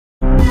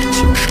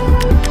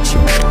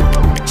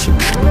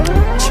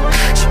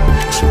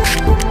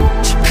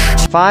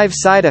5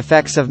 side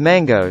effects of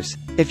mangoes,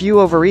 if you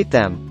overeat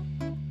them.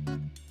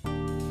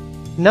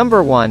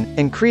 Number 1.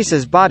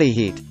 Increases body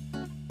heat.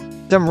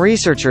 Some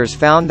researchers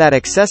found that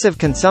excessive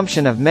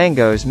consumption of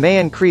mangoes may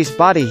increase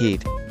body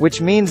heat, which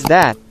means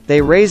that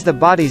they raise the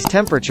body's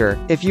temperature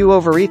if you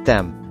overeat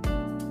them.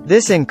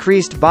 This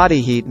increased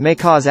body heat may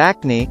cause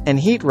acne, and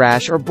heat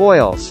rash or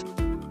boils.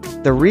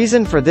 The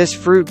reason for this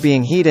fruit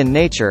being heat in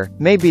nature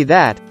may be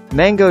that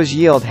mango's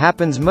yield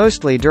happens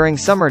mostly during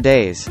summer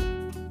days.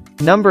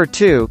 Number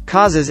 2.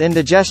 Causes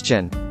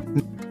indigestion.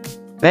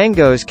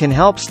 Mangoes can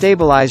help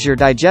stabilize your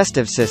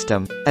digestive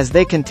system, as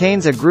they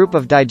contains a group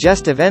of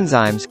digestive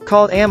enzymes,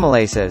 called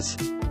amylases.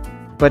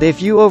 But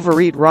if you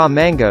overeat raw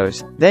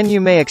mangoes, then you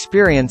may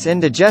experience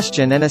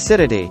indigestion and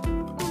acidity.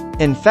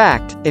 In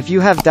fact, if you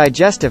have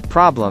digestive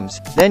problems,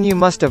 then you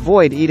must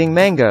avoid eating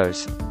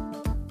mangoes.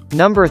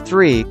 Number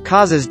 3.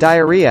 Causes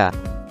diarrhea.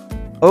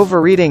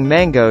 Overeating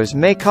mangoes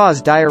may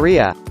cause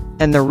diarrhea.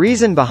 And the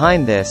reason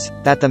behind this,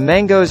 that the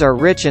mangoes are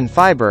rich in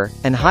fiber,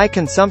 and high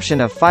consumption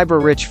of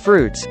fiber-rich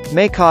fruits,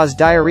 may cause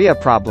diarrhea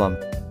problem.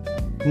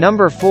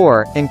 Number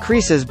 4.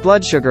 Increases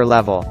blood sugar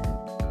level.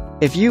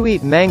 If you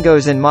eat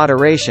mangoes in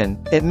moderation,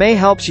 it may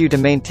help you to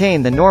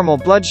maintain the normal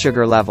blood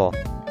sugar level.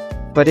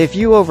 But if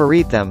you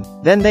overeat them,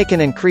 then they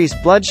can increase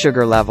blood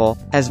sugar level,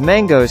 as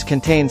mangoes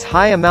contains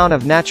high amount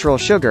of natural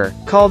sugar,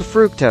 called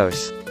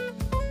fructose.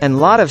 And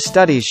lot of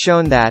studies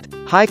shown that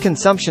high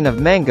consumption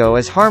of mango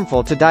is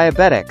harmful to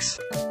diabetics.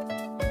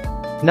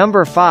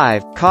 Number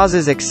 5.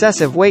 Causes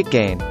excessive weight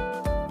gain.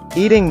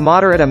 Eating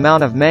moderate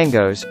amount of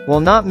mangoes will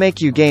not make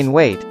you gain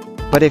weight,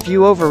 but if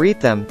you overeat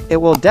them, it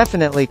will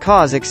definitely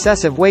cause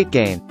excessive weight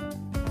gain.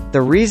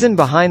 The reason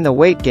behind the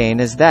weight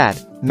gain is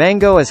that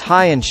mango is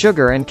high in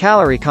sugar and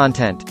calorie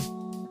content.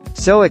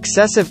 So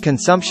excessive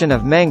consumption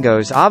of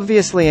mangoes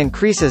obviously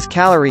increases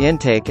calorie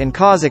intake and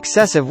cause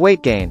excessive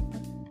weight gain.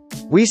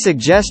 We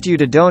suggest you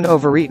to don't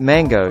overeat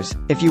mangoes,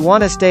 if you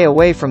want to stay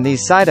away from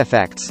these side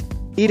effects.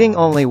 Eating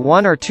only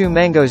 1 or 2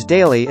 mangoes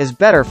daily is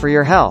better for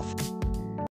your health.